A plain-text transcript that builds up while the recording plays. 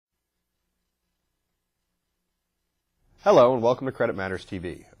Hello and welcome to CreditMatters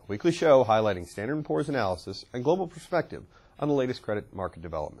TV, a weekly show highlighting Standard & Poor's analysis and global perspective on the latest credit market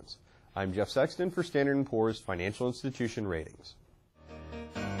developments. I'm Jeff Sexton for Standard & Poor's Financial Institution Ratings.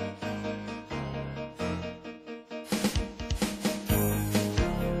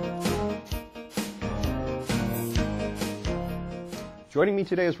 Joining me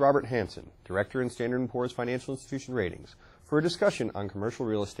today is Robert Hansen, Director in Standard & Poor's Financial Institution Ratings, for a discussion on commercial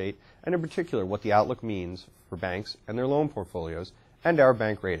real estate and in particular what the outlook means for banks and their loan portfolios and our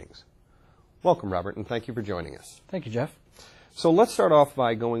bank ratings. Welcome, Robert, and thank you for joining us. Thank you, Jeff. So let's start off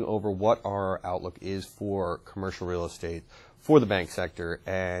by going over what our outlook is for commercial real estate for the bank sector,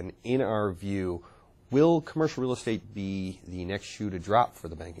 and in our view, will commercial real estate be the next shoe to drop for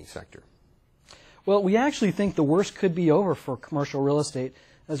the banking sector? Well, we actually think the worst could be over for commercial real estate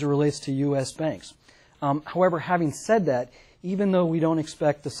as it relates to U.S. banks. However, having said that, even though we don't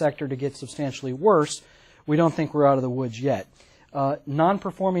expect the sector to get substantially worse, we don't think we're out of the woods yet.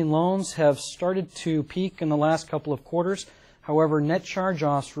 Non-performing loans have started to peak in the last couple of quarters. However, net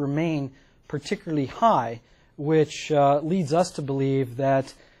charge-offs remain particularly high, which leads us to believe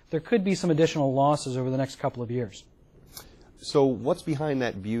that there could be some additional losses over the next couple of years. So what's behind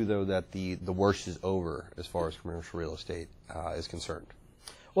that view, though, that the worst is over as far as commercial real estate is concerned?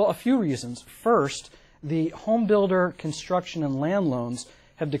 Well, a few reasons. First, the home builder, construction, and land loans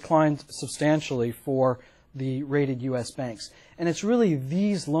have declined substantially for the rated U.S. banks. And it's really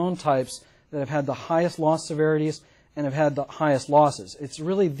these loan types that have had the highest loss severities and have had the highest losses. It's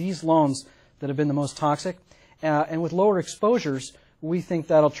really these loans that have been the most toxic. And with lower exposures, we think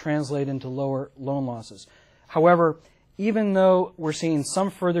that'll translate into lower loan losses. However, even though we're seeing some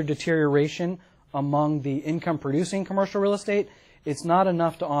further deterioration among the income-producing commercial real estate, it's not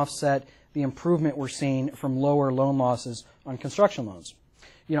enough to offset the improvement we're seeing from lower loan losses on construction loans.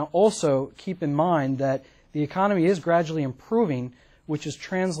 Also keep in mind that the economy is gradually improving, which is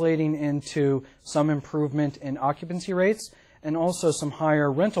translating into some improvement in occupancy rates and also some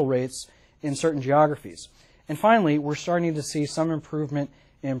higher rental rates in certain geographies. And finally, we're starting to see some improvement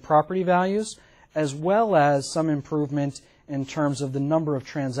in property values, as well as some improvement in terms of the number of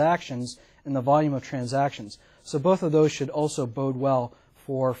transactions and the volume of transactions. So both of those should also bode well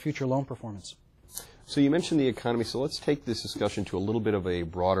for future loan performance. So you mentioned the economy, so let's take this discussion to a little bit of a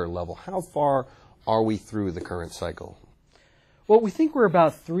broader level. How far are we through the current cycle? Well, we think we're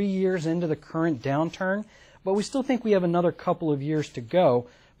about 3 years into the current downturn, but we still think we have another couple of years to go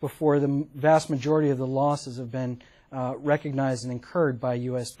before the vast majority of the losses have been recognized and incurred by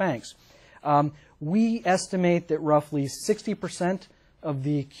U.S. banks. We estimate that roughly 60% of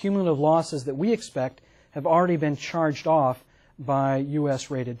the cumulative losses that we expect have already been charged off by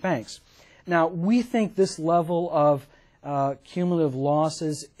U.S. rated banks. Now, we think this level of cumulative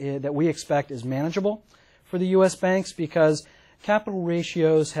losses that we expect is manageable for the U.S. banks because capital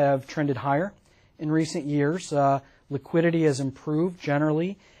ratios have trended higher in recent years. Liquidity has improved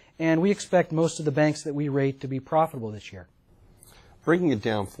generally, and we expect most of the banks that we rate to be profitable this year. Breaking it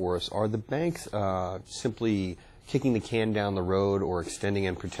down for us, are the banks simply kicking the can down the road or extending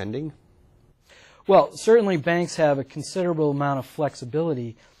and pretending? Well, certainly banks have a considerable amount of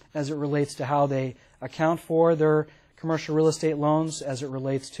flexibility as it relates to how they account for their commercial real estate loans, as it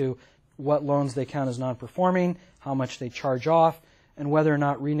relates to what loans they count as non-performing, how much they charge off, and whether or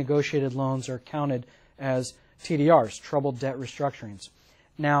not renegotiated loans are counted as TDRs, troubled debt restructurings.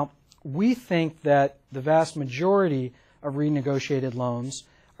 Now, we think that the vast majority of renegotiated loans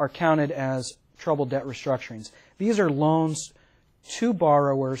are counted as troubled debt restructurings. These are loans to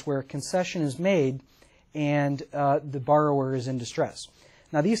borrowers where a concession is made and the borrower is in distress.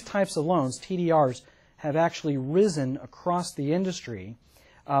 Now, these types of loans, TDRs, have actually risen across the industry,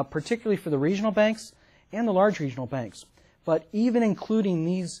 particularly for the regional banks and the large regional banks. But even including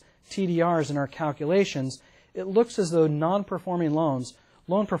these TDRs in our calculations, it looks as though non-performing loans,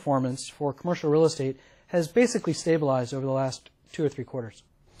 loan performance for commercial real estate has basically stabilized over the last 2 or 3 quarters.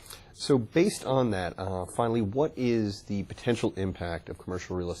 So based on that, finally, what is the potential impact of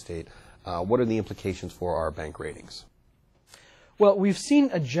commercial real estate? What are the implications for our bank ratings? Well, we've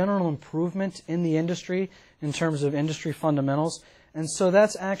seen a general improvement in the industry in terms of industry fundamentals, and so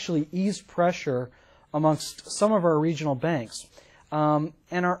that's actually eased pressure amongst some of our regional banks. And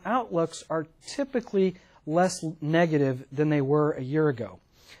our outlooks are typically less negative than they were a year ago.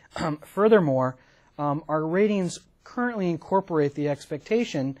 Furthermore, our ratings currently incorporate the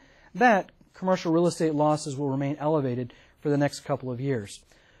expectation that commercial real estate losses will remain elevated for the next couple of years.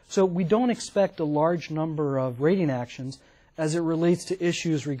 So we don't expect a large number of rating actions as it relates to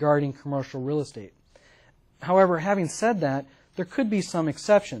issues regarding commercial real estate. However, having said that, there could be some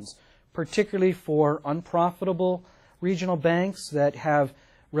exceptions, particularly for unprofitable regional banks that have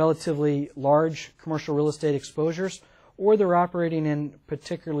relatively large commercial real estate exposures, or they're operating in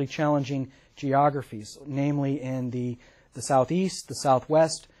particularly challenging geographies, namely in the Southeast, the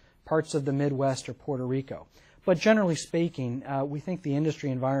Southwest, parts of the Midwest, or Puerto Rico. But generally speaking, we think the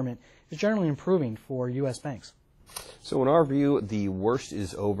industry environment is generally improving for U.S. banks. So in our view, the worst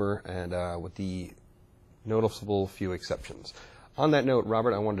is over, and with the noticeable few exceptions. On that note,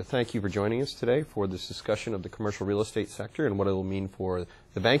 Robert, I wanted to thank you for joining us today for this discussion of the commercial real estate sector and what it will mean for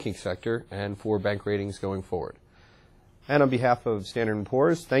the banking sector and for bank ratings going forward. And on behalf of Standard &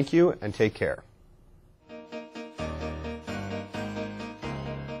 Poor's, thank you and take care.